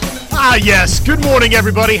Ah, yes. Good morning,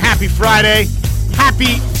 everybody. Happy Friday.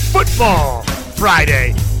 Happy Football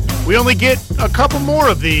Friday. We only get a couple more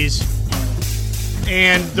of these.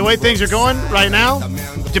 And the way things are going right now,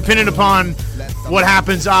 depending upon what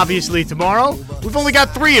happens, obviously, tomorrow, we've only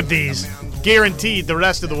got 3 of these guaranteed the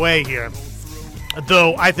rest of the way here.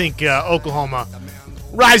 Though I think Oklahoma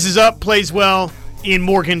rises up, plays well in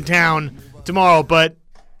Morgantown tomorrow. But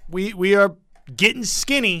we are getting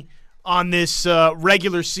skinny on this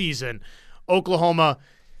regular season. Oklahoma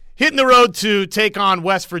hitting the road to take on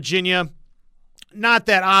West Virginia. Not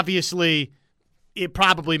that obviously it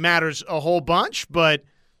probably matters a whole bunch, but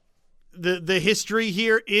the history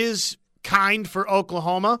here is kind for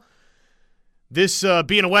Oklahoma. This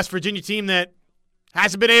being a West Virginia team that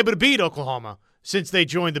hasn't been able to beat Oklahoma since they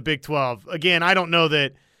joined the Big 12. Again, I don't know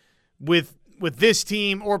that with this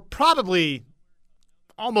team, or probably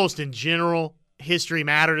almost in general, history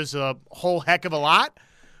matters a whole heck of a lot.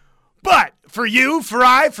 But for you,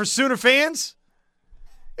 for Sooner fans,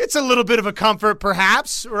 it's a little bit of a comfort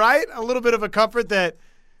perhaps, right? A little bit of a comfort that,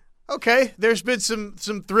 okay, there's been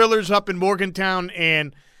some thrillers up in Morgantown,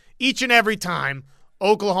 and each and every time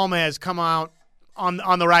Oklahoma has come out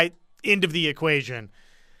on the right end of the equation.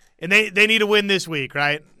 And they need a win this week,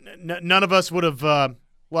 right? None of us would have,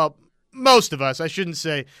 most of us, I shouldn't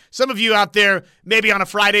say. Some of you out there, maybe on a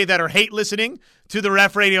Friday, that are hate listening to the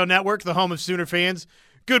Ref Radio Network, the home of Sooner fans.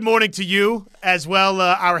 Good morning to you as well,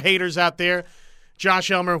 our haters out there.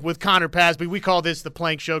 Josh Elmer with Connor Pasby. We call this the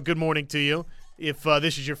Plank Show. Good morning to you if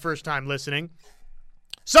this is your first time listening.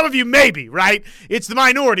 Some of you maybe, right? It's the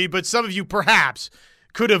minority, but some of you perhaps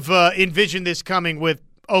could have envisioned this coming with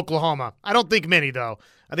Oklahoma. I don't think many, though.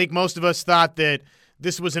 I think most of us thought that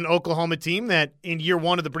this was an Oklahoma team that in year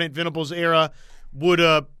one of the Brent Venables era would,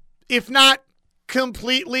 if not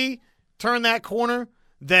completely turn that corner,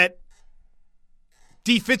 that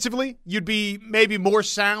defensively you'd be maybe more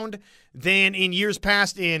sound than in years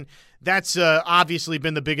past, and that's obviously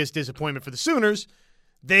been the biggest disappointment for the Sooners.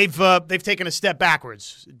 They've taken a step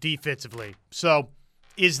backwards defensively. So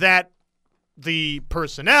is that the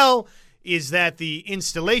personnel? Is that the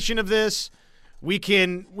installation of this? We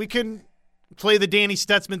can play the Danny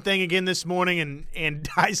Stutzman thing again this morning and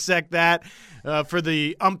dissect that for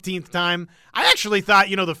the umpteenth time. I actually thought,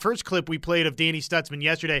 the first clip we played of Danny Stutzman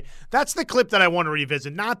yesterday, that's the clip that I want to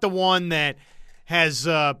revisit, not the one that has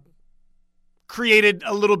created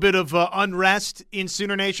a little bit of unrest in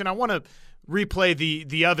Sooner Nation. I want to replay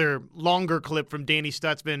the other longer clip from Danny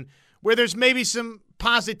Stutzman where there's maybe some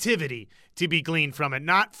positivity to be gleaned from it,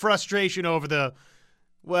 not frustration over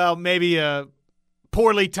maybe a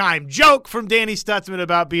poorly timed joke from Danny Stutzman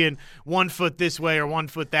about being 1 foot this way or 1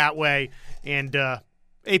 foot that way, and a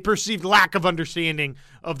perceived lack of understanding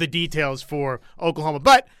of the details for Oklahoma.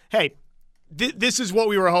 But, hey, this is what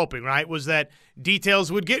we were hoping, right, was that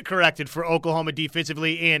details would get corrected for Oklahoma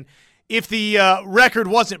defensively. And if the record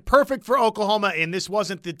wasn't perfect for Oklahoma and this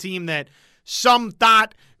wasn't the team that some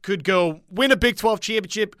thought could go win a Big 12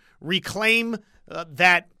 championship, reclaim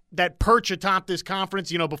that perch atop this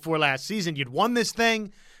conference, before last season, you'd won this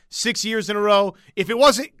thing 6 years in a row. If it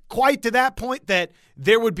wasn't quite to that point, that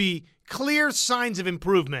there would be clear signs of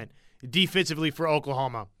improvement defensively for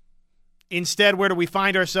Oklahoma. Instead, where do we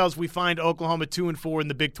find ourselves? We find Oklahoma 2-4 in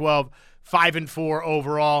the Big 12, 5-4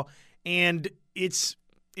 overall. And it's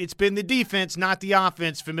been the defense, not the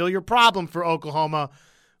offense. Familiar problem for Oklahoma,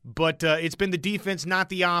 but it's been the defense, not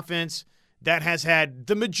the offense, that has had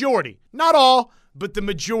the majority, not all, but the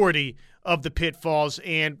majority of the pitfalls.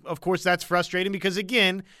 And, of course, that's frustrating because,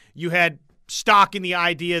 again, you had stock in the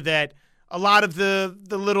idea that a lot of the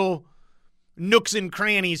little nooks and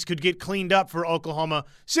crannies could get cleaned up for Oklahoma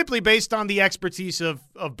simply based on the expertise of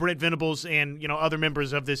Brent Venables and, other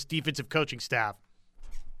members of this defensive coaching staff.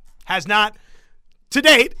 Has not, to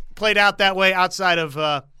date, played out that way outside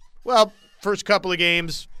of, first couple of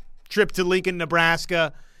games, trip to Lincoln,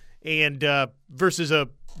 Nebraska, and versus a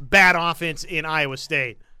bad offense in Iowa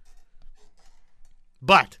State.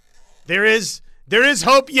 But there is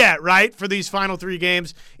hope yet, right, for these final 3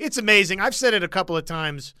 games. It's amazing. I've said it a couple of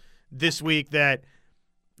times this week that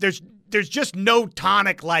there's just no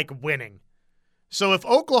tonic like winning. So if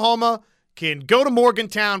Oklahoma can go to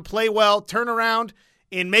Morgantown, play well, turn around,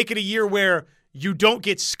 and make it a year where you don't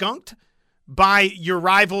get skunked by your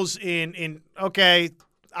rivals in okay,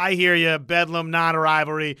 I hear you, Bedlam, not a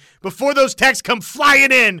rivalry. Before those texts come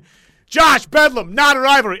flying in, Josh, Bedlam, not a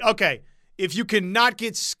rivalry. Okay, if you cannot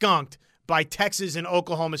get skunked by Texas and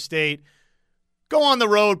Oklahoma State, go on the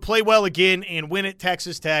road, play well again, and win at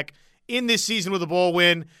Texas Tech in this season with a bowl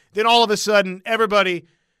win. Then all of a sudden, everybody,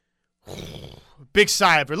 big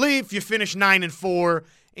sigh of relief. You finish 9-4,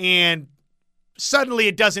 and suddenly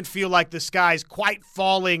it doesn't feel like the sky's quite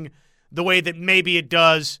falling the way that maybe it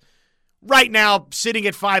does right now, sitting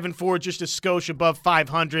at 5-4, just a skosh above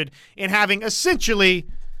 500, and having essentially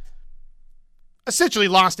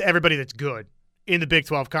lost to everybody that's good in the Big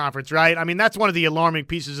 12 Conference, right? I mean, that's one of the alarming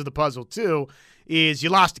pieces of the puzzle, too, is you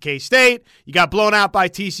lost to K-State, you got blown out by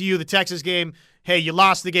TCU, the Texas game. Hey, you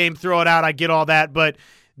lost the game, throw it out, I get all that, but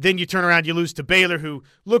then you turn around, you lose to Baylor, who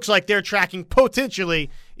looks like they're tracking potentially,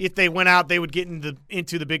 if they went out, they would get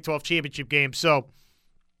into the Big 12 championship game. So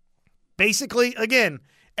basically, again,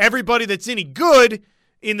 everybody that's any good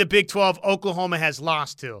in the Big 12, Oklahoma has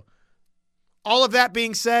lost to. All of that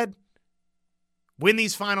being said, win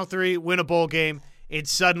these final three, win a bowl game, and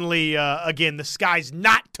suddenly, again, the sky's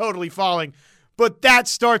not totally falling. But that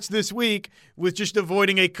starts this week with just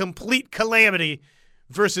avoiding a complete calamity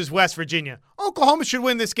versus West Virginia. Oklahoma should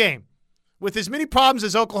win this game. With as many problems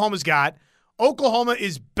as Oklahoma's got, Oklahoma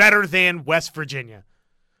is better than West Virginia.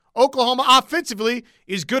 Oklahoma offensively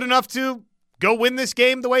is good enough to go win this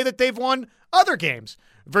game the way that they've won other games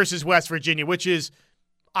versus West Virginia, which is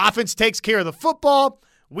offense takes care of the football.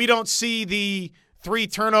 We don't see the 3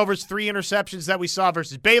 turnovers, 3 interceptions that we saw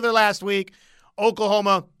versus Baylor last week.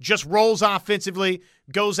 Oklahoma just rolls offensively,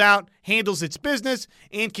 goes out, handles its business,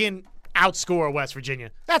 and can outscore West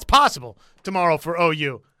Virginia. That's possible tomorrow for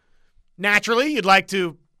OU. Naturally, you'd like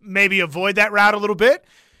to maybe avoid that route a little bit,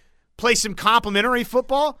 play some complimentary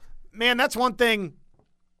football. Man, that's one thing.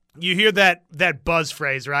 You hear that buzz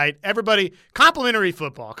phrase, right? Everybody, complimentary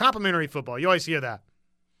football. You always hear that.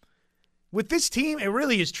 With this team, it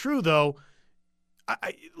really is true, though.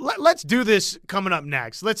 Let's do this coming up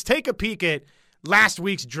next. Let's take a peek at last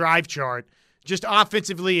week's drive chart, just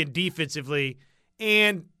offensively and defensively,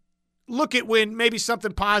 and look at when maybe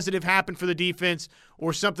something positive happened for the defense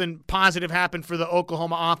or something positive happened for the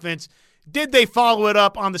Oklahoma offense. Did they follow it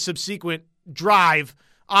up on the subsequent drive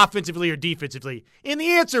offensively or defensively? And the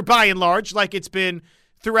answer, by and large, like it's been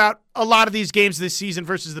throughout a lot of these games this season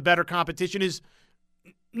versus the better competition, is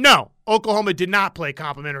no. Oklahoma did not play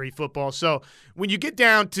complimentary football. So when you get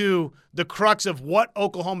down to the crux of what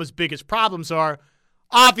Oklahoma's biggest problems are,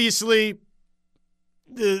 obviously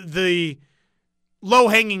the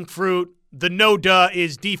low-hanging fruit, the no-duh,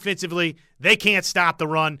 is defensively. They can't stop the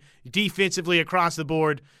run. Defensively across the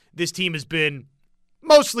board, this team has been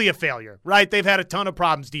mostly a failure, right? They've had a ton of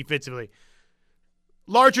problems defensively.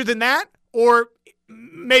 Larger than that, or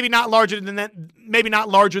maybe not larger than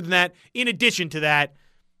that, in addition to that,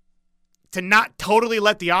 to not totally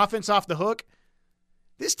let the offense off the hook,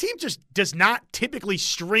 this team just does not typically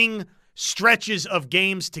string stretches of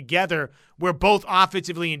games together where both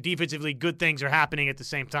offensively and defensively good things are happening at the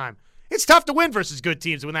same time. It's tough to win versus good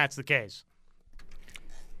teams when that's the case.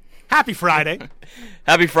 Happy Friday.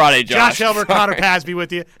 Happy Friday, Josh. Josh Elmer, Connor Pasby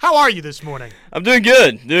with you. How are you this morning? I'm doing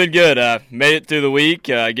good. Made it through the week,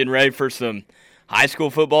 getting ready for some high school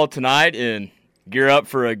football tonight and gear up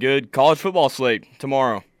for a good college football slate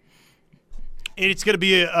tomorrow. It's going to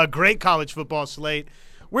be a great college football slate.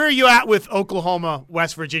 Where are you at with Oklahoma,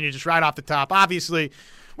 West Virginia, just right off the top? Obviously,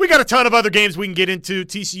 we got a ton of other games we can get into.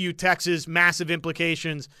 TCU, Texas, massive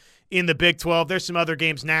implications in the Big 12. There's some other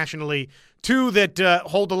games nationally, too, that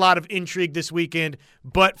hold a lot of intrigue this weekend.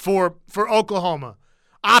 But for Oklahoma,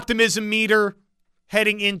 optimism meter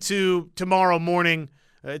heading into tomorrow morning.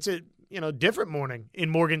 It's a different morning in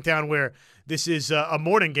Morgantown where this is a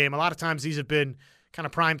morning game. A lot of times these have been kind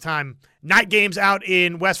of primetime night games out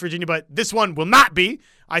in West Virginia, but this one will not be.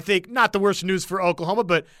 I think not the worst news for Oklahoma,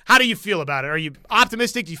 but how do you feel about it? Are you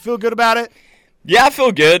optimistic? Do you feel good about it? Yeah, I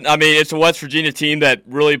feel good. I mean, it's a West Virginia team that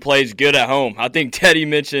really plays good at home. I think Teddy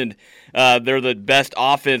mentioned they're the best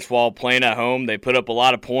offense while playing at home. They put up a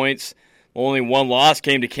lot of points. Only one loss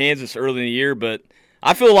came to Kansas early in the year, but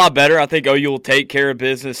I feel a lot better. I think OU will take care of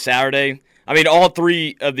business Saturday. I mean, all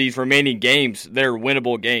 3 of these remaining games, they're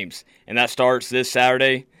winnable games, and that starts this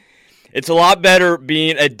Saturday. It's a lot better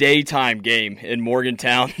being a daytime game in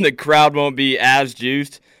Morgantown. The crowd won't be as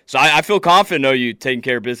juiced. So I feel confident in OU taking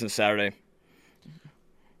care of business Saturday.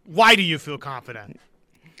 Why do you feel confident?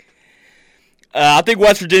 I think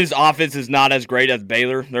West Virginia's offense is not as great as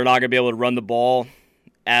Baylor. They're not going to be able to run the ball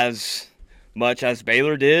as much as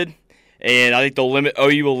Baylor did. And I think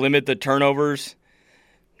OU will limit the turnovers.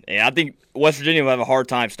 And I think West Virginia will have a hard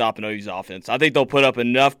time stopping OU's offense. I think they'll put up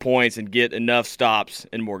enough points and get enough stops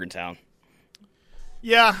in Morgantown.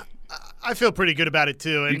 Yeah, I feel pretty good about it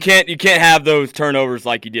too. And you can't have those turnovers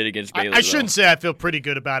like you did against Baylor. I shouldn't say I feel pretty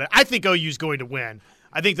good about it. I think OU's going to win.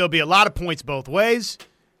 I think there'll be a lot of points both ways,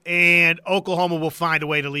 and Oklahoma will find a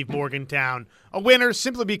way to leave Morgantown a winner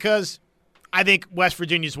simply because I think West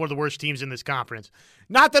Virginia is one of the worst teams in this conference.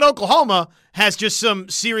 Not that Oklahoma has just some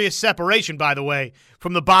serious separation, by the way,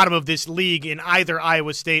 from the bottom of this league in either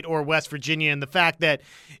Iowa State or West Virginia. And the fact that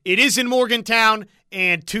it is in Morgantown,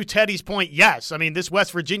 and to Teddy's point, yes, I mean, this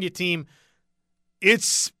West Virginia team,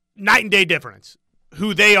 it's night and day difference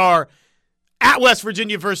who they are at West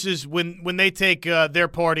Virginia versus when they take their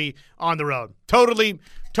party on the road. Totally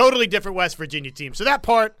different West Virginia team. So that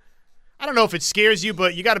part, I don't know if it scares you,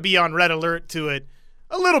 but you got to be on red alert to it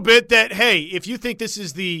a little bit that, hey, if you think this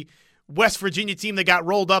is the West Virginia team that got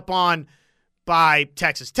rolled up on by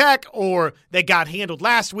Texas Tech or they got handled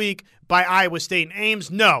last week by Iowa State and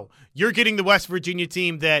Ames, no. You're getting the West Virginia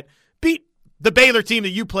team that beat the Baylor team that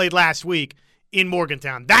you played last week in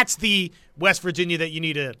Morgantown. That's the West Virginia that you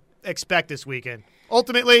need to expect this weekend.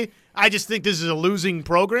 Ultimately, I just think this is a losing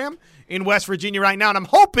program in West Virginia right now, and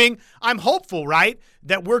I'm hopeful, right,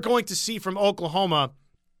 that we're going to see from Oklahoma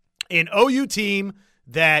an OU team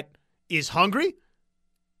that is hungry,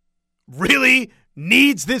 really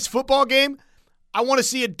needs this football game. I want to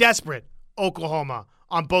see a desperate Oklahoma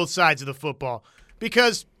on both sides of the football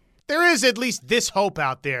because there is at least this hope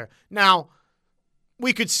out there. Now,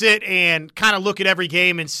 we could sit and kind of look at every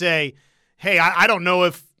game and say, hey, I don't know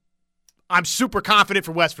if I'm super confident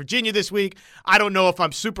for West Virginia this week. I don't know if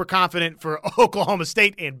I'm super confident for Oklahoma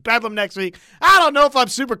State and Bedlam next week. I don't know if I'm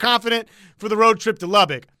super confident for the road trip to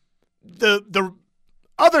Lubbock. The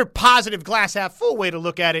other positive glass half full way to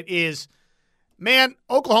look at it is, man,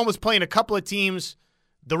 Oklahoma's playing a couple of teams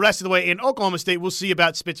the rest of the way. In Oklahoma State, we'll see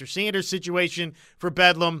about Spencer Sanders' situation for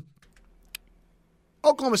Bedlam.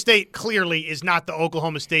 Oklahoma State clearly is not the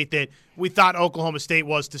Oklahoma State that we thought Oklahoma State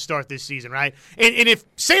was to start this season, right? And if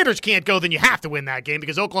Sanders can't go, then you have to win that game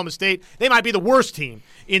because Oklahoma State, they might be the worst team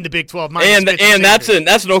in the Big 12. And that's an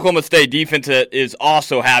Oklahoma State defense that is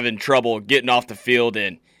also having trouble getting off the field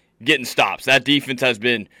and getting stops. That defense has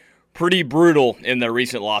been pretty brutal in their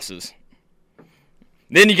recent losses.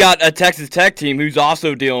 Then you got a Texas Tech team who's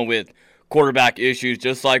also dealing with quarterback issues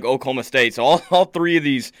just like Oklahoma State. So all three of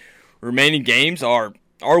these remaining games are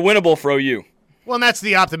winnable for OU. Well, and that's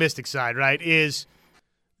the optimistic side, right, is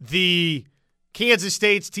the Kansas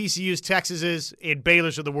States, TCUs, Texases, and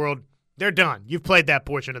Baylors of the world, they're done. You've played that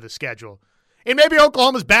portion of the schedule. And maybe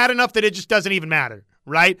Oklahoma's bad enough that it just doesn't even matter,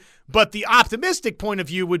 right? But the optimistic point of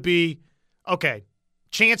view would be, okay,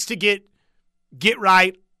 chance to get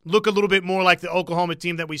right, look a little bit more like the Oklahoma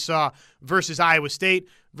team that we saw versus Iowa State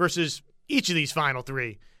versus each of these final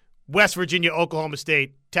three. West Virginia, Oklahoma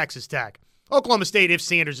State, Texas Tech. Oklahoma State, if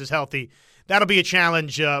Sanders is healthy, that'll be a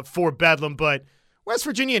challenge for Bedlam. But West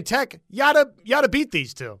Virginia and Tech, you oughta beat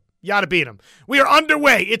these two. You oughta beat them. We are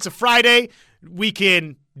underway. It's a Friday. We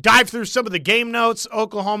can dive through some of the game notes,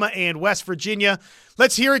 Oklahoma and West Virginia.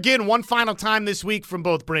 Let's hear again one final time this week from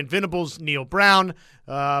both Brent Venables, Neil Brown.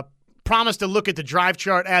 Promise to look at the drive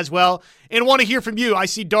chart as well. And want to hear from you. I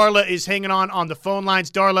see Darla is hanging on the phone lines.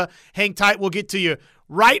 Darla, hang tight. We'll get to you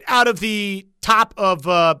right out of the top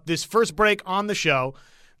of this first break on the show.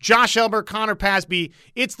 Josh Elmer, Connor Pasby,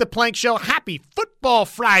 it's the Plank Show. Happy Football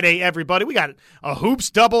Friday, everybody. We got a hoops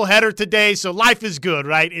doubleheader today, so life is good,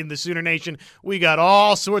 right, in the Sooner Nation. We got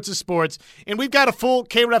all sorts of sports, and we've got a full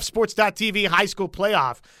KREFSports.tv high school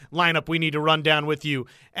playoff lineup we need to run down with you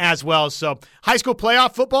as well. So high school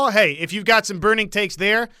playoff football, hey, if you've got some burning takes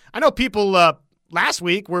there, I know people last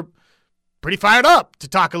week were pretty fired up to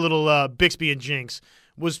talk a little Bixby and Jinx.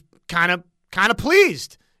 Was kind of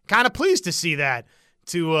pleased to see that.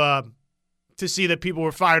 To see that people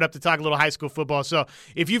were fired up to talk a little high school football. So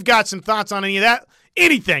if you've got some thoughts on any of that,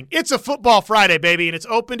 anything, it's a Football Friday, baby, and it's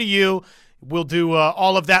open to you. We'll do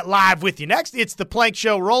all of that live with you. Next, it's the Plank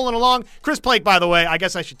Show rolling along. Chris Plank, by the way, I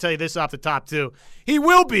guess I should tell you this off the top, too. He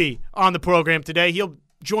will be on the program today. He'll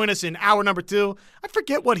join us in hour number 2. I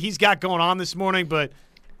forget what he's got going on this morning, but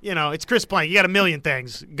you know, it's Chris Plank. You got a million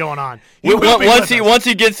things going on. Once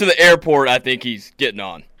he gets to the airport, I think he's getting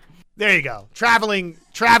on. There you go. Traveling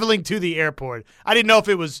to the airport. I didn't know if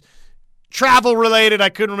it was travel related. I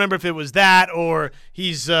couldn't remember if it was that or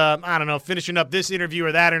he's, I don't know, finishing up this interview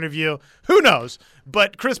or that interview. Who knows?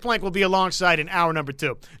 But Chris Plank will be alongside in hour number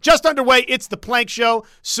 2. Just underway, it's the Plank Show.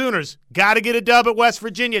 Sooners got to get a dub at West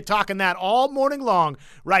Virginia. Talking that all morning long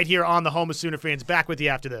right here on the home of Sooner fans. Back with you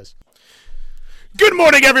after this. Good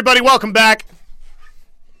morning, everybody. Welcome back.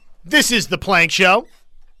 This is the Plank Show.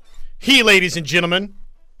 He, ladies and gentlemen,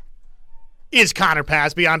 is Connor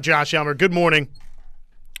Pasby. I'm Josh Elmer. Good morning.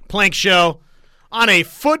 Plank Show on a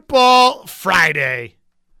Football Friday.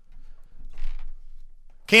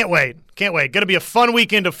 Can't wait. Going to be a fun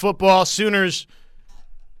weekend of football. Sooners,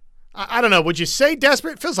 I don't know, would you say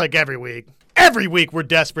desperate? Feels like every week. every week we're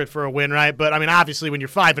desperate for a win, right? But, I mean, obviously when you're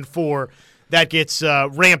 5-4, that gets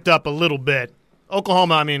ramped up a little bit.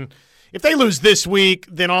 Oklahoma, I mean, if they lose this week,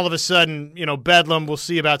 then all of a sudden, bedlam, we'll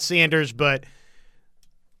see about Sanders. But,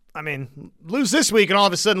 I mean, lose this week and all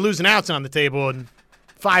of a sudden losing out's on the table and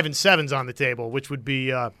 5-7's on the table, which would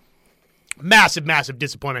be massive, massive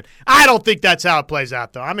disappointment. I don't think that's how it plays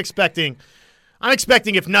out, though. I'm expecting,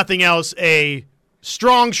 if nothing else, a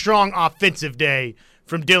strong offensive day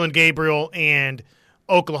from Dillon Gabriel and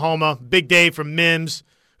Oklahoma. Big day from Mims.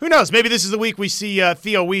 Who knows? Maybe this is the week we see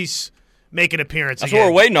Theo Weiss make an appearance That's again.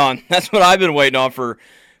 what we're waiting on. That's what I've been waiting on for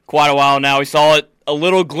quite a while now. We saw a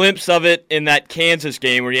little glimpse of it in that Kansas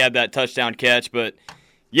game where he had that touchdown catch. But,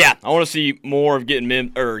 yeah, I want to see more of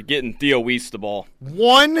getting Theo Weiss the ball.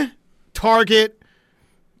 1 target,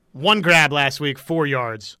 1 grab last week, 4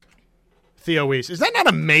 yards. Theo Weiss. Is that not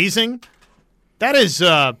amazing? That is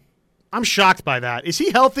I'm shocked by that. Is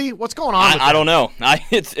he healthy? What's going on with him? I don't know.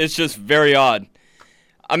 It's just very odd.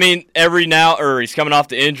 I mean, he's coming off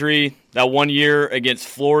the injury. That 1 year against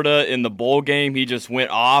Florida in the bowl game, he just went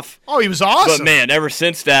off. Oh, he was awesome. But, man, ever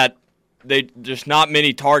since that, just not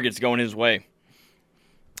many targets going his way.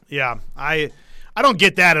 Yeah, I don't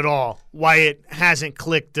get that at all, why it hasn't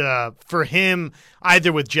clicked for him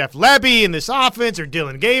either with Jeff Lebby in this offense or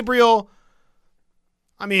Dillon Gabriel.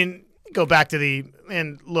 I mean, go back to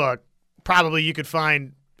look, probably you could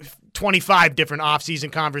find 25 different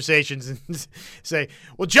offseason conversations and say,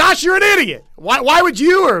 well, Josh, you're an idiot. Why would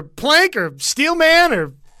you or Plank or Steelman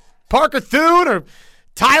or Parker Thune or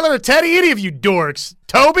Tyler or Teddy, any of you dorks,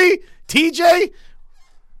 Toby, TJ,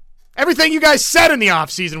 everything you guys said in the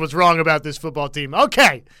offseason was wrong about this football team.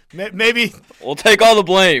 Okay, maybe. We'll take all the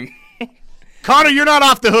blame. Connor, you're not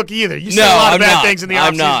off the hook either. You said a lot of bad things in the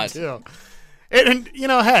offseason, too. And,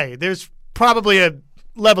 hey, there's probably a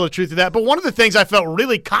level of truth to that. But one of the things I felt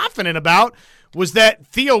really confident about was that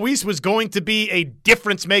Theo Weiss was going to be a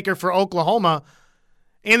difference maker for Oklahoma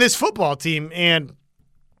and this football team. And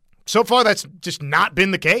so far, that's just not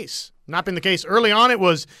been the case. Not been the case. Early on, it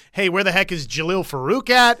was, hey, where the heck is Jalil Farouk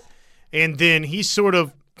at? And then he sort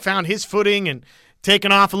of found his footing and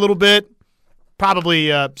taken off a little bit.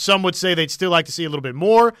 Probably some would say they'd still like to see a little bit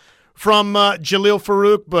more from Jalil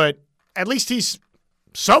Farouk, but at least he's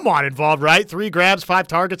somewhat involved, right? 3 grabs, 5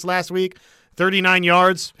 targets last week, 39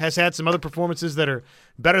 yards, has had some other performances that are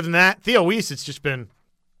better than that. Theo Weiss, it's just been,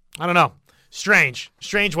 I don't know, strange.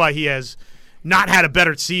 Strange why he has not had a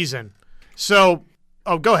better season. So,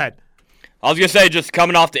 go ahead. I was going to say, just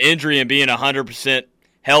coming off the injury and being 100%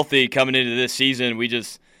 healthy coming into this season, we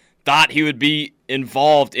just thought he would be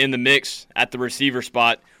involved in the mix at the receiver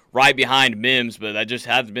spot right behind Mims, but that just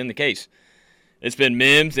hasn't been the case. It's been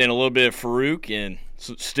Mims and a little bit of Farouk and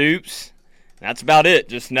Stoops. That's about it.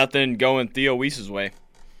 Just nothing going Theo Weiss's way.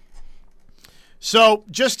 So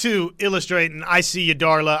just to illustrate, and I see you,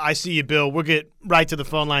 Darla, I see you, Bill. We'll get right to the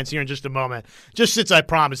phone lines here in just a moment. Just since I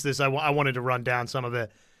promised this, I wanted to run down some of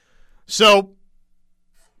it. So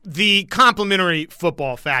the complimentary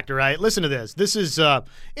football factor, right? Listen to this. This is, and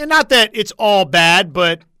not that it's all bad,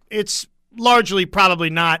 but it's largely probably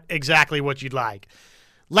not exactly what you'd like.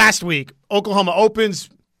 Last week, Oklahoma opens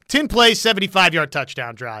 10-play, 75-yard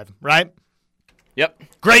touchdown drive, right? Yep.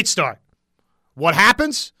 Great start. What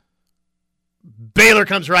happens? Baylor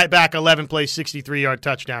comes right back, 11-play, 63-yard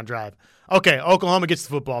touchdown drive. Okay, Oklahoma gets the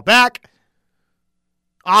football back.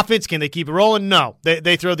 Offense, can they keep it rolling? No.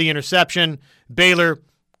 They throw the interception. Baylor,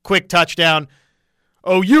 quick touchdown.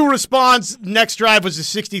 OU responds. Next drive was a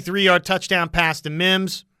 63-yard touchdown pass to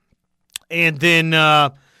Mims. And then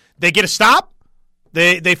they get a stop.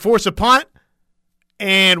 They force a punt,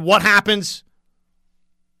 and what happens?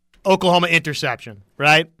 Oklahoma interception,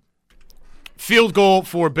 right? Field goal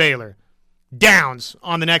for Baylor. Downs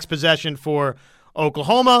on the next possession for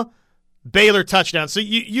Oklahoma. Baylor touchdown. So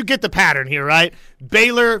you get the pattern here, right?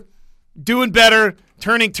 Baylor doing better,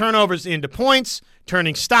 turning turnovers into points,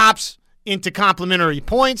 turning stops into complimentary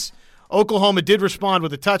points. Oklahoma did respond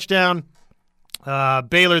with a touchdown.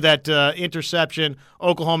 Baylor, that interception,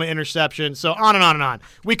 Oklahoma interception, so on and on and on.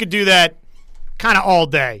 We could do that kind of all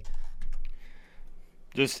day.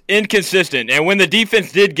 Just inconsistent. And when the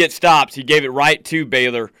defense did get stops, he gave it right to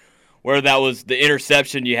Baylor, where that was the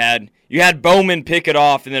interception you had. You had Bowman pick it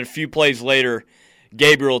off, and then a few plays later,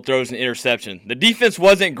 Gabriel throws an interception. The defense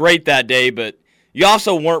wasn't great that day, but you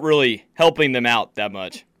also weren't really helping them out that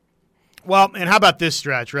much. Well, and how about this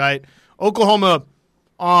stretch, right? Oklahoma,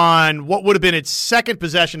 on what would have been its second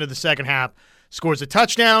possession of the second half, scores a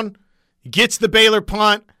touchdown, gets the Baylor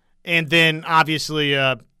punt, and then obviously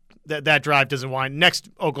the that drive next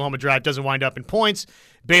Oklahoma drive doesn't wind up in points.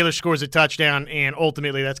 Baylor scores a touchdown, and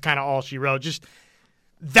ultimately that's kind of all she wrote. Just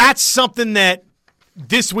that's something that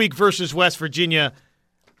this week versus West Virginia,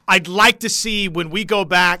 I'd like to see when we go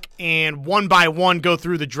back and one by one go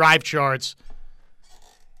through the drive charts.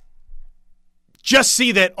 Just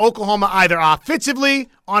see that Oklahoma either offensively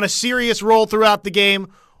on a serious roll throughout the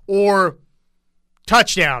game or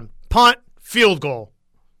touchdown, punt, field goal.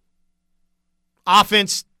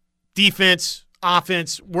 Offense, defense,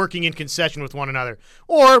 offense working in concession with one another.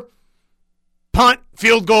 Or punt,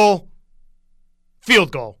 field goal,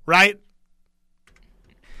 right?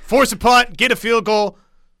 Force a punt, get a field goal,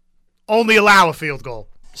 only allow a field goal.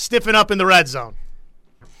 Stiffen up in the red zone.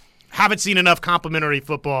 Haven't seen enough complimentary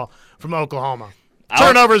football from Oklahoma.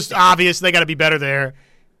 Turnovers, obvious. They got to be better there.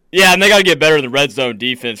 Yeah, and they got to get better in the red zone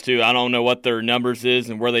defense, too. I don't know what their numbers is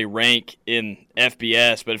and where they rank in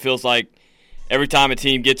FBS, but it feels like every time a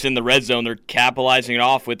team gets in the red zone, they're capitalizing it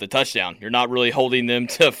off with the touchdown. You're not really holding them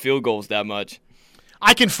to field goals that much.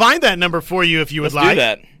 I can find that number for you if you would like.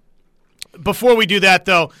 Let's do that. Before we do that,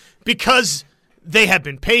 though, because they have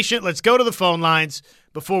been patient, let's go to the phone lines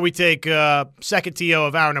before we take second TO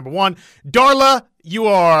of hour number one. Darla, you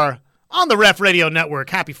are on the Ref Radio Network.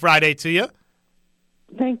 Happy Friday to you.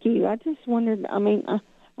 Thank you. I just wondered,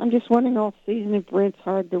 I'm just wondering all season if Brent's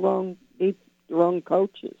hired the wrong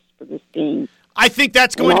coaches for this team. I think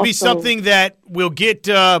that's going to be something that will get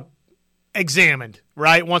examined,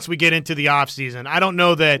 right, once we get into the offseason. I don't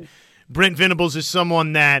know that Brent Venables is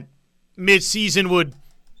someone that mid-season would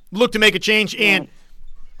look to make a change, and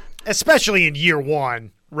especially in year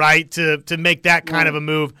one, right, to make that kind of a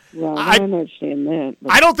move. Yeah, I understand that.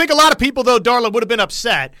 I don't think a lot of people, though, Darla, would have been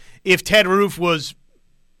upset if Ted Roof was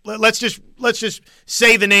 – let's just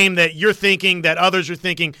say the name that you're thinking, that others are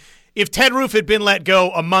thinking. If Ted Roof had been let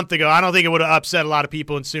go a month ago, I don't think it would have upset a lot of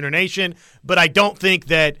people in Sooner Nation, but I don't think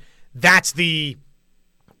that that's the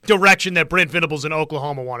direction that Brent Venables and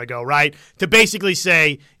Oklahoma want to go, right? To basically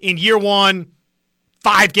say in year one,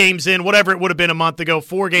 5 games in, whatever it would have been a month ago,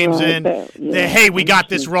 4 games in, hey, we got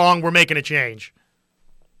this wrong, we're making a change.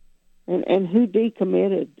 And who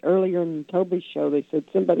decommitted? Earlier in Toby's show, they said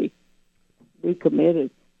somebody decommitted.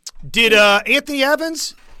 Did Anthony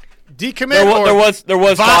Evans decommit? There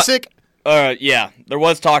was Vosick? There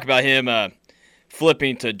was talk about him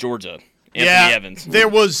flipping to Georgia. Anthony Evans. There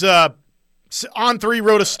was On3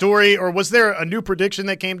 wrote a story, or was there a new prediction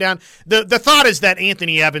that came down? The thought is that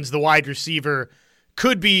Anthony Evans, the wide receiver,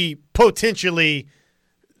 could be potentially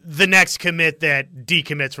the next commit that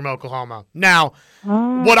decommits from Oklahoma. Now,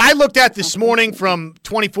 what I looked at this morning from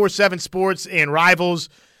 24/7 Sports and Rivals,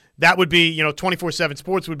 that would be, 24/7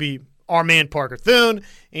 Sports would be our man Parker Thune,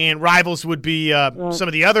 and Rivals would be some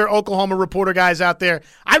of the other Oklahoma reporter guys out there.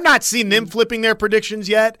 I've not seen them flipping their predictions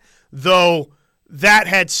yet, though that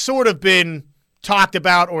had sort of been talked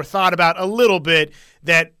about or thought about a little bit,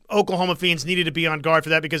 that Oklahoma fans needed to be on guard for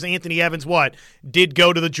that because Anthony Evans, did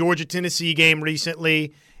go to the Georgia-Tennessee game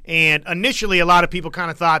recently, and initially a lot of people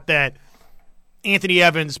kind of thought that Anthony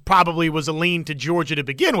Evans probably was a lean to Georgia to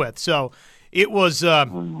begin with. So it was I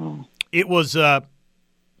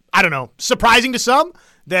don't know, surprising to some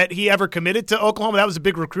that he ever committed to Oklahoma. That was a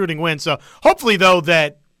big recruiting win. So hopefully, though,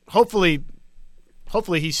 hopefully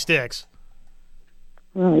he sticks.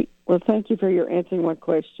 Right. Well, thank you for your answering my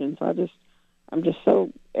questions. I'm just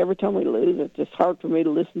so, every time we lose, it's just hard for me to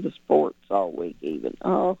listen to sports all week even.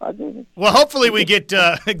 Oh, I did. Well, hopefully we get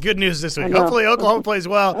good news this week. Hopefully Oklahoma plays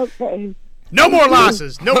well. Okay. No more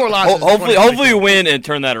losses. No more losses. Hopefully you win and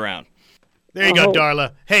turn that around. There you go,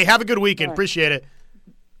 Darla. Hey, have a good weekend. Right. Appreciate it.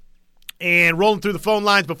 And rolling through the phone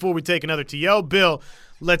lines before we take another TO. Bill,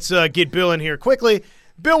 let's get Bill in here quickly.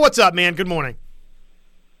 Bill, what's up, man? Good morning.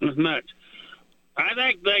 Not much. I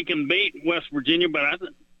think they can beat West Virginia, but I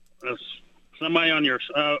think somebody on your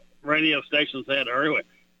radio station said earlier,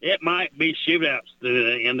 it might be shootouts to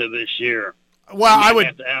the end of this year. Well,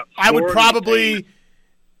 I would probably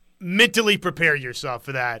mentally prepare yourself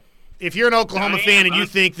for that. If you're an Oklahoma fan and you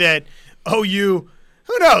think that OU,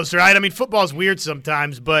 who knows, right? I mean, football's weird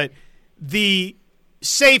sometimes, but the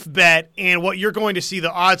safe bet and what you're going to see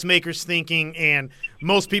the odds makers thinking and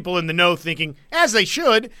most people in the know thinking, as they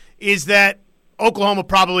should, is that Oklahoma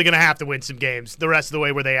probably going to have to win some games the rest of the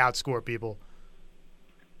way where they outscore people.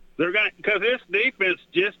 They're going because this defense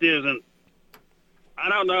just isn't. I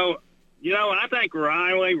don't know. I think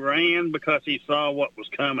Riley ran because he saw what was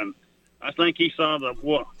coming. I think he saw the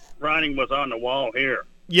writing was on the wall here.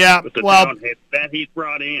 Yeah, with the downhit that he's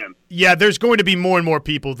brought in. Yeah, there's going to be more and more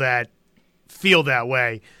people that feel that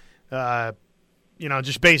way.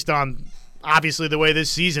 Just based on obviously the way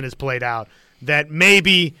this season has played out, that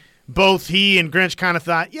maybe both he and Grinch kind of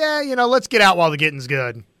thought, yeah, let's get out while the getting's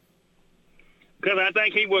good. Because I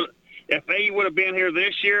think if he would have been here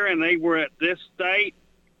this year and they were at this state,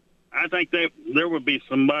 I think there would be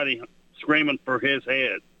somebody screaming for his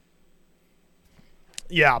head.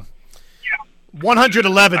 Yeah.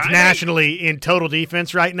 111th nationally in total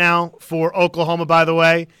defense right now for Oklahoma, by the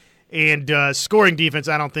way. And scoring defense,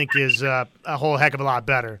 I don't think, is a whole heck of a lot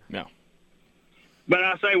better. No. But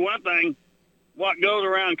I'll say one thing. What goes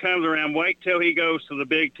around comes around. Wait till he goes to the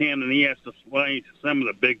Big Ten and he has to play some of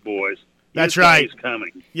the big boys. That's right. He's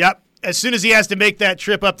coming. Yep. As soon as he has to make that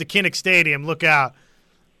trip up to Kinnick Stadium, look out.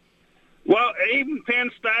 Well, even Penn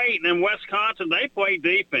State and Wisconsin, they play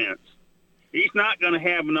defense. He's not going to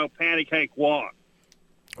have no patty cake walk.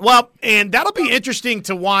 Well, and that'll be interesting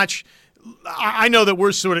to watch. I know that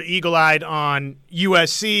we're sort of eagle-eyed on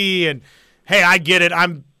USC, and, hey, I get it.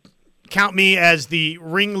 Count me as the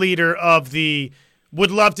ringleader of the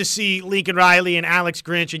would love to see Lincoln Riley and Alex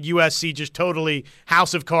Grinch and USC just totally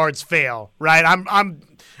house of cards fail, right?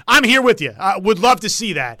 I'm here with you. I would love to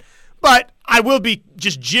see that. But I will be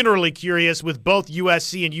just generally curious with both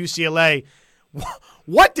USC and UCLA.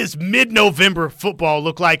 What does mid-November football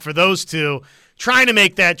look like for those two trying to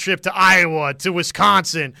make that trip to Iowa, to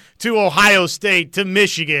Wisconsin, to Ohio State, to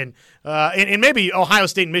Michigan? And maybe Ohio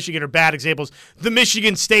State and Michigan are bad examples. The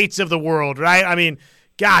Michigan States of the world, right? I mean,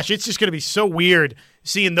 gosh, it's just going to be so weird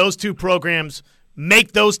seeing those two programs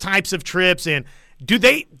make those types of trips. And do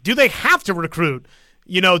they have to recruit?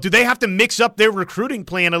 Do they have to mix up their recruiting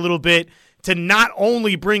plan a little bit to not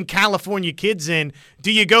only bring California kids in?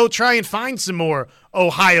 Do you go try and find some more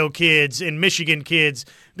Ohio kids and Michigan kids?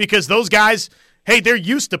 Because those guys, hey, they're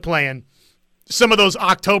used to playing some of those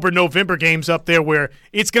October, November games up there where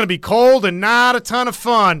it's going to be cold and not a ton of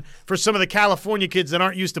fun for some of the California kids that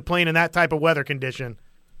aren't used to playing in that type of weather condition.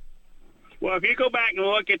 Well, if you go back and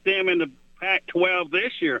look at them in the Pac-12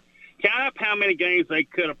 this year, count up how many games they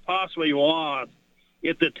could have possibly lost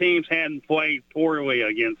if the teams hadn't played poorly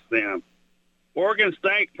against them. Oregon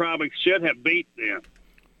State probably should have beat them.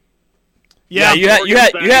 Yeah, you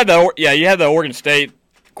had the Oregon State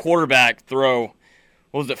quarterback throw.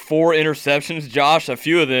 What was it, 4 interceptions, Josh? A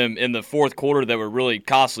few of them in the fourth quarter that were really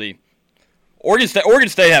costly. Oregon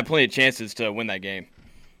State had plenty of chances to win that game.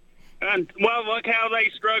 And, well, look how they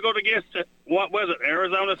struggled against,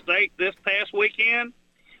 Arizona State this past weekend.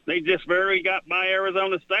 They just barely got by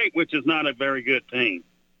Arizona State, which is not a very good team.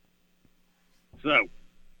 So,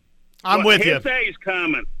 I'm with you. His day's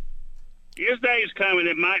coming. His day's coming.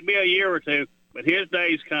 It might be a year or two, but his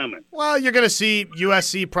day's coming. Well, you're going to see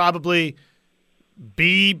USC probably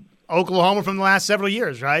be Oklahoma from the last several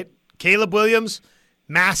years, right? Caleb Williams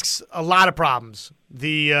masks a lot of problems.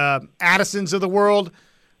 The Addisons of the world,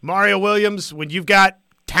 Mario Williams, when you've got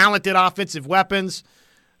talented offensive weapons,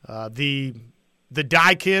 the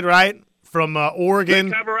Dye kid, right, from Oregon.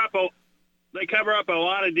 They cover up a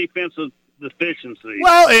lot of defensive deficiencies.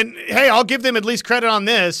 Well, and, hey, I'll give them at least credit on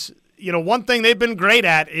this. One thing they've been great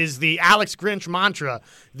at is the Alex Grinch mantra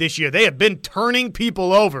this year. They have been turning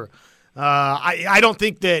people over. I don't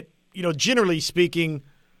think that, generally speaking,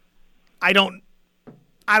 I don't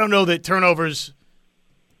know that turnovers,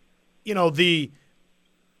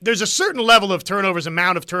 there's a certain level of turnovers,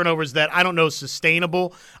 amount of turnovers that I don't know is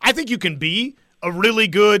sustainable. I think you can be a really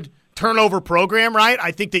good turnover program, right?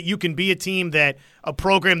 I think that you can be a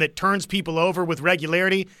program that turns people over with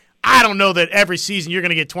regularity. I don't know that every season you're going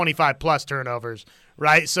to get 25-plus turnovers,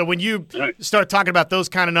 right? So when you start talking about those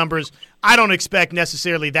kind of numbers, I don't expect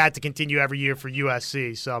necessarily that to continue every year for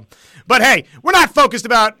USC. So, but hey, we're not focused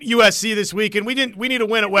about USC this week, and we need to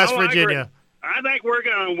win at West Virginia. I think we're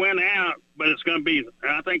going to win out, but I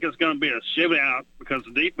think it's going to be a shootout because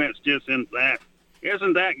the defense just isn't that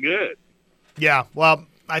good. Yeah, well,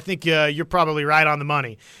 I think you're probably right on the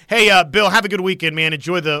money. Hey, Bill, have a good weekend, man.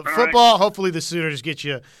 Enjoy the football. Right. Hopefully the Sooners get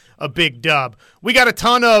you a big dub. We got a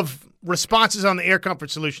ton of responses on the Air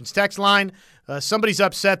Comfort Solutions text line. Somebody's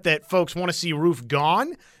upset that folks want to see roof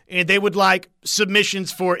gone, and they would like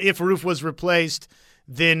submissions for if roof was replaced.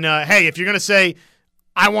 Then, hey, if you're going to say,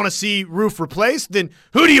 I want to see roof replaced, then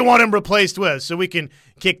who do you want him replaced with? So we can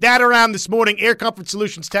kick that around this morning. Air Comfort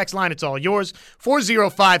Solutions text line, it's all yours.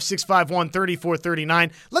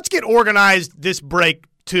 405-651-3439. Let's get organized this break,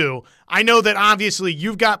 too. I know that obviously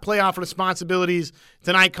you've got playoff responsibilities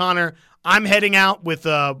tonight, Connor. I'm heading out with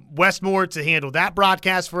Westmore to handle that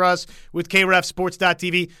broadcast for us with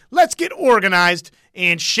KREFSports.tv. Let's get organized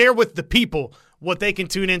and share with the people what they can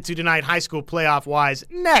tune into tonight, high school playoff-wise.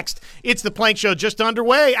 Next, it's the Plank Show just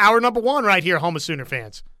underway, hour number 1 right here, home of Sooner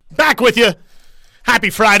fans. Back with you. Happy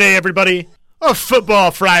Friday, everybody. Oh, Football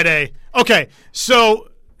Friday. Okay, so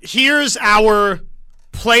here's our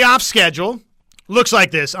playoff schedule. Looks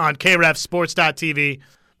like this on KREFSports.tv.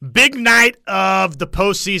 Big night of the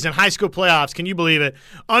postseason, high school playoffs. Can you believe it?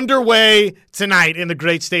 Underway tonight in the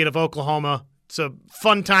great state of Oklahoma. It's a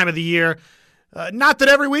fun time of the year. Not that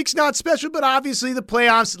every week's not special, but obviously the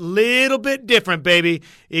playoffs little bit different, baby.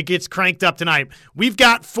 It gets cranked up tonight. We've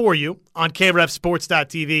got for you on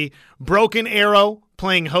KREFSports.tv, Broken Arrow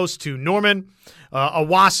playing host to Norman,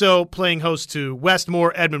 Owasso playing host to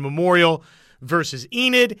Westmore, Edmond Memorial versus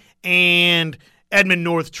Enid, and Edmond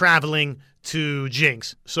North traveling to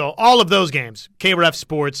Jinx. So all of those games,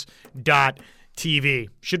 KREFSports.tv.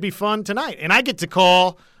 Should be fun tonight. And I get to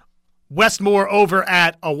call Westmore over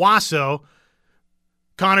at Owasso.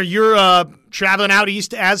 Connor, you're traveling out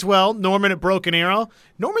east as well. Norman at Broken Arrow.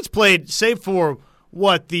 Norman's played, save for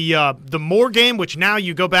what, the Moore game, which now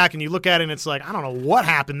you go back and you look at it and it's like, I don't know what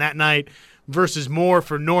happened that night versus Moore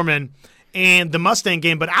for Norman, and the Mustang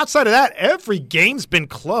game. But outside of that, every game's been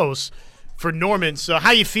close for Norman. So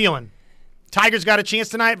how you feeling? Tigers got a chance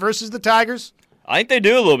tonight versus the Tigers? I think they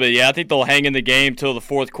do a little bit, yeah. I think they'll hang in the game till the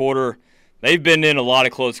fourth quarter. They've been in a lot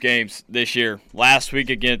of close games this year. Last week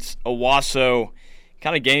against Owasso,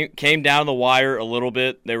 kind of came down the wire a little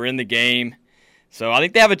bit. They were in the game. So I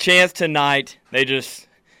think they have a chance tonight. They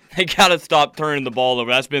got to stop turning the ball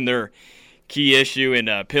over. That's been their key issue,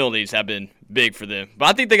 and penalties have been big for them. But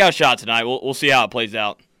I think they got a shot tonight. We'll see how it plays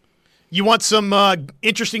out. You want some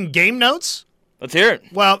interesting game notes? Let's hear it.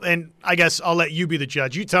 Well, and I guess I'll let you be the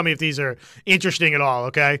judge. You tell me if these are interesting at all,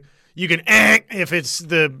 okay? You can if it's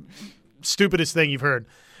the stupidest thing you've heard.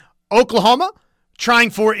 Oklahoma trying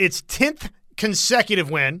for its 10th consecutive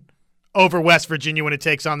win over West Virginia when it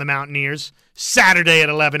takes on the Mountaineers Saturday at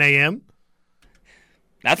 11 a.m.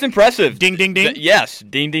 That's impressive. Ding, ding, ding. Yes,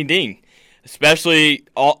 ding, ding, ding. Especially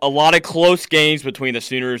a lot of close games between the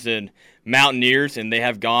Sooners and Mountaineers, and they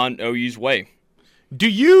have gone OU's way. Do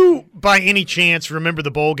you, by any chance, remember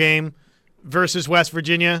the bowl game versus West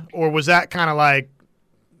Virginia, or was that kind of like?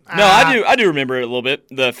 No, I do remember it a little bit.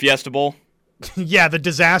 The Fiesta Bowl. Yeah, the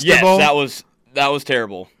disaster bowl. Yes, that was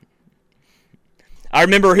terrible. I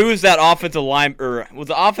remember who was that offensive line, or was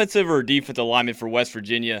the offensive or defensive lineman for West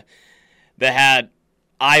Virginia that had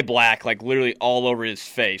eye black like literally all over his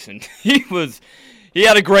face, and he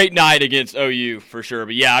had a great night against OU for sure.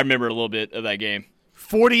 But yeah, I remember a little bit of that game.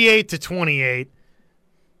 48-28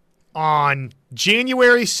 on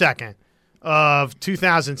January 2nd of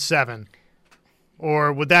 2007,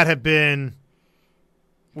 or would that have been?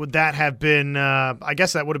 I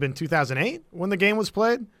guess that would have been 2008 when the game was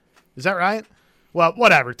played. Is that right? Well,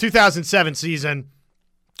 whatever. 2007 season,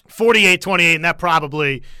 48-28, and that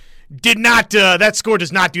probably did not. That score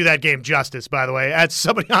does not do that game justice. By the way, as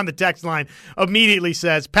somebody on the text line immediately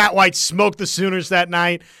says, Pat White smoked the Sooners that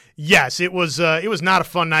night. Yes, it was. It was not a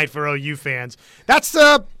fun night for OU fans. That's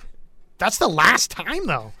the last time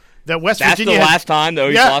though that West Virginia. That's the last time that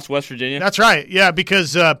OU lost West Virginia. That's right. Yeah,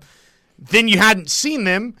 because then you hadn't seen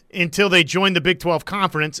them until they joined the Big 12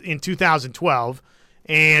 Conference in 2012.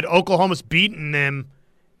 And Oklahoma's beaten them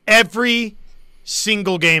every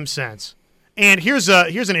single game since. And here's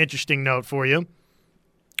an interesting note for you.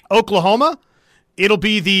 Oklahoma, it'll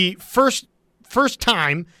be the first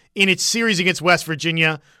time in its series against West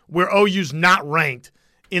Virginia where OU's not ranked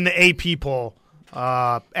in the AP poll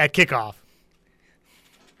at kickoff.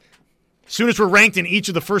 Sooners were ranked in each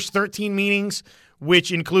of the first 13 meetings,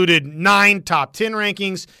 which included 9 top 10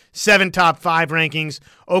 rankings, 7 top 5 rankings.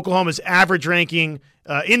 Oklahoma's average ranking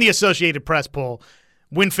in the Associated Press poll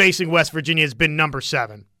when facing West Virginia has been number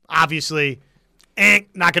 7. Obviously,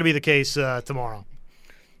 not going to be the case tomorrow.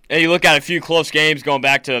 And you look at a few close games going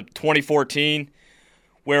back to 2014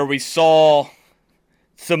 where we saw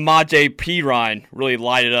Samaje Perine really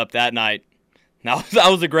light it up that night. Now, that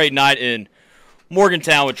was a great night in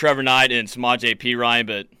Morgantown with Trevor Knight and Samaje Perine,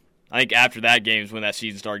 but I think after that game is when that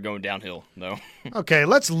season started going downhill, though. Okay,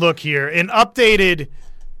 let's look here. An updated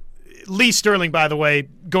Lee Sterling, by the way,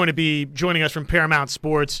 going to be joining us from Paramount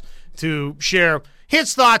Sports to share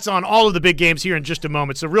his thoughts on all of the big games here in just a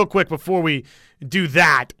moment. So real quick before we do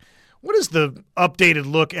that, what is the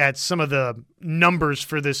updated look at some of the numbers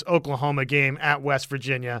for this Oklahoma game at West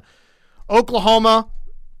Virginia? Oklahoma,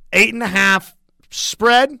 8.5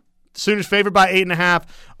 spread. Sooners favored by 8.5.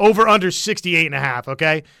 Over under 68.5,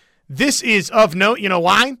 okay? This is of note. You know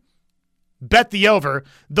why? Bet the over.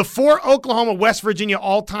 The 4 Oklahoma-West Virginia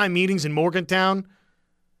all-time meetings in Morgantown,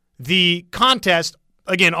 the contest,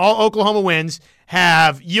 again, all Oklahoma wins,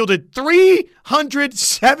 have yielded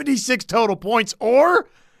 376 total points or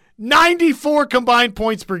 94 combined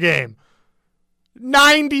points per game.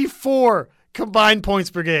 94 combined points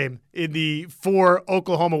per game in the 4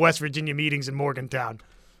 Oklahoma-West Virginia meetings in Morgantown?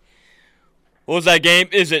 What was that game?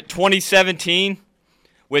 Is it 2017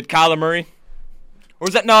 with Kyler Murray? Or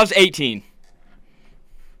was that? No, it was 18.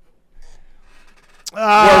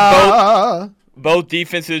 Both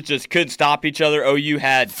defenses just couldn't stop each other. OU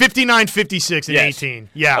had 59-56 in 18.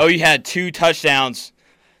 Yeah. OU had 2 touchdowns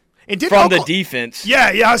and from the defense.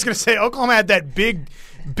 Yeah, I was going to say Oklahoma had that big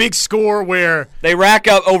score where they rack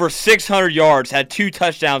up over 600 yards, had 2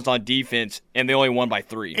 touchdowns on defense, and they only won by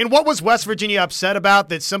 3. And what was West Virginia upset about?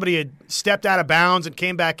 That somebody had stepped out of bounds and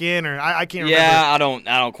came back in, or I can't remember. Yeah, I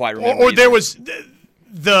don't quite remember. Or there was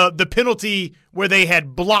the penalty where they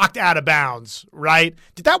had blocked out of bounds, right?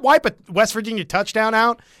 Did that wipe a West Virginia touchdown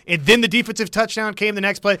out? And then the defensive touchdown came the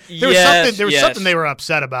next play? There was something they were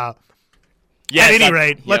upset about. Yes, at any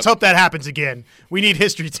rate, let's hope that happens again. We need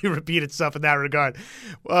history to repeat itself in that regard.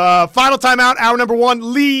 Final timeout, hour number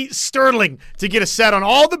 1, Lee Sterling to get us set on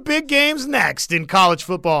all the big games next in college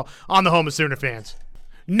football on the home of Sooner fans.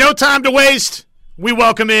 No time to waste. We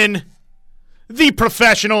welcome in the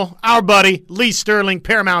professional, our buddy, Lee Sterling,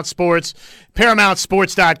 Paramount Sports,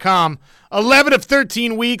 ParamountSports.com. 11 of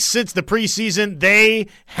 13 weeks since the preseason, they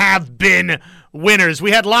have been winners.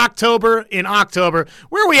 We had Locktober in October.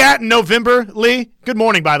 Where are we at in November, Lee? Good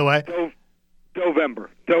morning, by the way. November.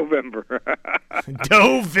 November. Not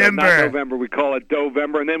November. We call it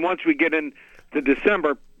Dovember. And then once we get into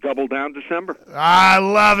December, double down December. I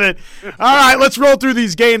love it. All right, let's roll through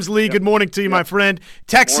these games, Lee. Good morning to you, my friend.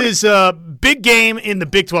 Texas, big game in the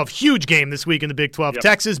Big 12. Huge game this week in the Big 12.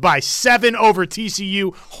 Texas by 7 over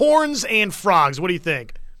TCU. Horns and Frogs. What do you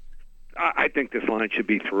think? I think this line should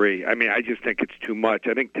be 3. I mean, I just think it's too much.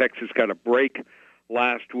 I think Texas got a break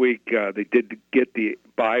last week. They did get the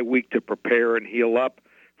bye week to prepare and heal up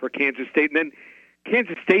for Kansas State. And then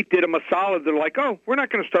Kansas State did them a solid. They're like, oh, we're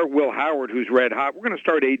not going to start Will Howard, who's red hot. We're going to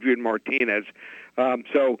start Adrian Martinez.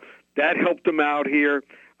 So that helped them out here.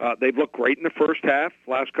 They've looked great in the first half,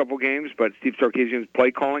 last couple games, but Steve Sarkisian's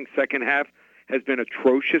play calling second half has been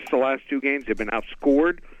atrocious the last 2 games. They've been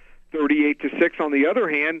outscored 38-6. On the other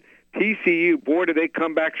hand, TCU, boy, do they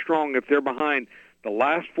come back strong if they're behind. The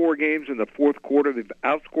last 4 games in the fourth quarter, they've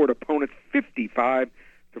outscored opponents 55-14.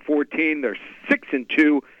 They're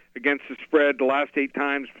 6-2 against the spread the last 8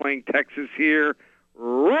 times playing Texas here.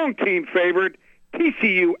 Wrong team favored.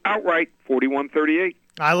 TCU outright 41-38.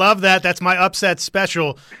 I love that. That's my upset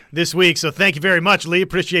special this week. So thank you very much, Lee.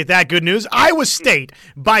 Appreciate that. Good news. Iowa State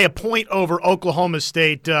by a point over Oklahoma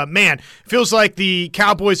State. Man, feels like the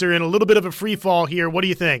Cowboys are in a little bit of a free fall here. What do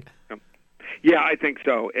you think? Yeah, I think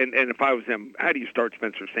so. And if I was them, how do you start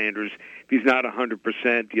Spencer Sanders if he's not 100%?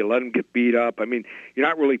 Do you let him get beat up? I mean, you're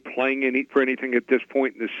not really playing for anything at this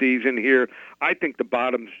point in the season here. I think the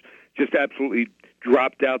bottom's just absolutely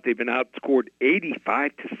dropped out. They've been outscored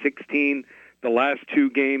 85-16 the last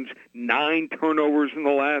 2 games, 9 turnovers in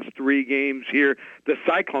the last 3 games here. The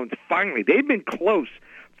Cyclones finally, they've been close,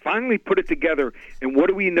 finally put it together. And what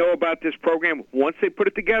do we know about this program? Once they put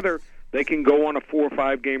it together, they can go on a 4 or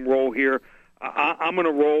 5 game roll here. I'm going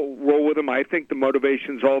to roll with them. I think the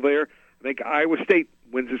motivation's all there. I think Iowa State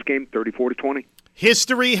wins this game 34-20.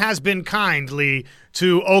 History has been kindly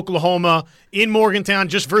to Oklahoma in Morgantown,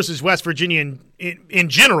 just versus West Virginia in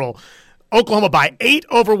general. Oklahoma by 8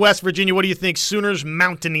 over West Virginia. What do you think, Sooners,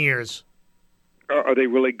 Mountaineers? Are they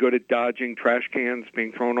really good at dodging trash cans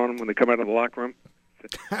being thrown on them when they come out of the locker room?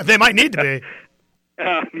 They might need to be.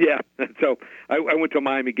 Yeah. So I went to a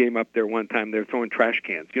Miami game up there one time. They were throwing trash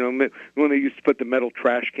cans. You know, when they used to put the metal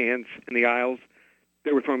trash cans in the aisles,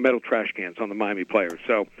 they were throwing metal trash cans on the Miami players.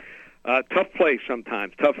 So tough play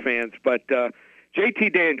sometimes, tough fans. But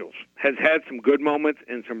JT Daniels has had some good moments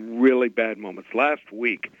and some really bad moments. Last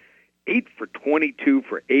week, 8 for 22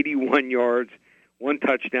 for 81 yards, 1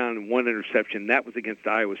 touchdown and 1 interception. That was against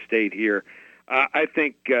Iowa State here. I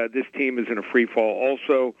think this team is in a free fall.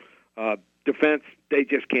 Also, defense, they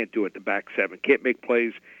just can't do it. The back 7 can't make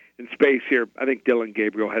plays in space here. I think Dylan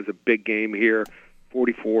Gabriel has a big game here,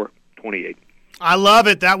 44-28. I love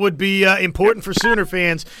it. That would be important for Sooner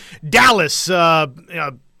fans. Dallas,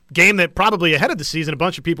 game that probably ahead of the season, a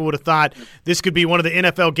bunch of people would have thought this could be one of the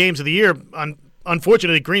NFL games of the year.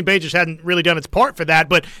 Unfortunately, Green Bay just hadn't really done its part for that.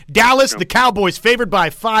 But Dallas, the Cowboys, favored by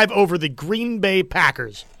 5 over the Green Bay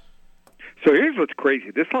Packers. So here's what's crazy.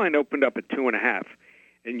 This line opened up at 2.5.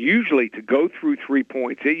 And usually to go through 3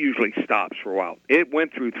 points, it usually stops for a while. It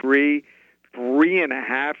went through 3,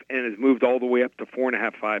 3.5, and has moved all the way up to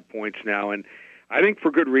 4.5, 5 points now. And I think for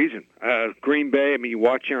good reason. Green Bay, I mean, you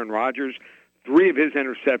watch Aaron Rodgers, 3 of his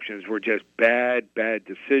interceptions were just bad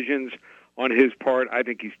decisions on his part. I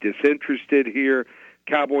think he's disinterested here.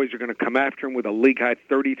 Cowboys are going to come after him with a league-high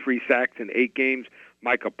 33 sacks in 8 games.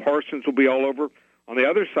 Micah Parsons will be all over. On the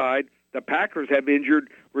other side, the Packers have injured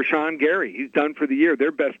Rashawn Gary. He's done for the year.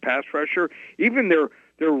 Their best pass rusher. Even their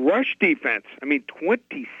rush defense,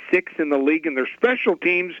 26th in the league, and their special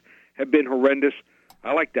teams have been horrendous.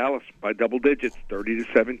 I like Dallas by double digits,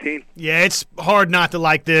 30-17. Yeah, it's hard not to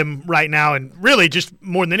like them right now, and really just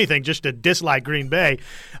more than anything, just to dislike Green Bay.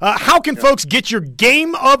 How can folks get your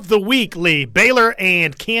game of the week, Lee? Baylor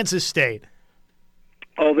and Kansas State.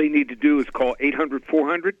 All they need to do is call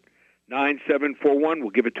 800-400-9741. We'll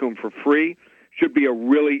give it to them for free. Should be a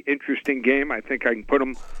really interesting game. I think I can put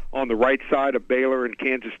them on the right side of Baylor and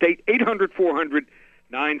Kansas State.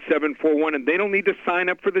 800-400-9741, and they don't need to sign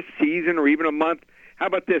up for the season or even a month. How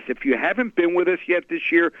about this? If you haven't been with us yet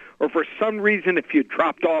this year, or for some reason if you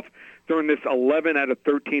dropped off during this 11 out of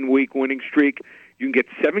 13-week winning streak, you can get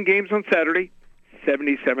 7 games on Saturday,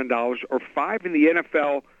 $77, or 5 in the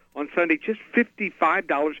NFL on Sunday, just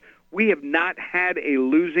 $55. We have not had a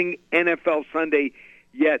losing NFL Sunday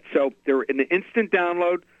yet, so they're an instant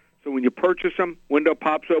download. So when you purchase them, window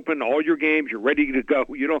pops open, all your games, you're ready to go.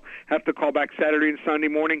 You don't have to call back Saturday and Sunday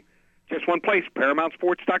morning. Just one place,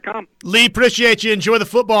 ParamountSports.com. Lee, appreciate you. Enjoy the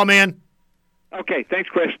football, man. Okay, thanks,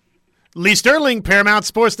 Chris. Lee Sterling,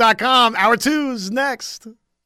 ParamountSports.com. Hour 2's next.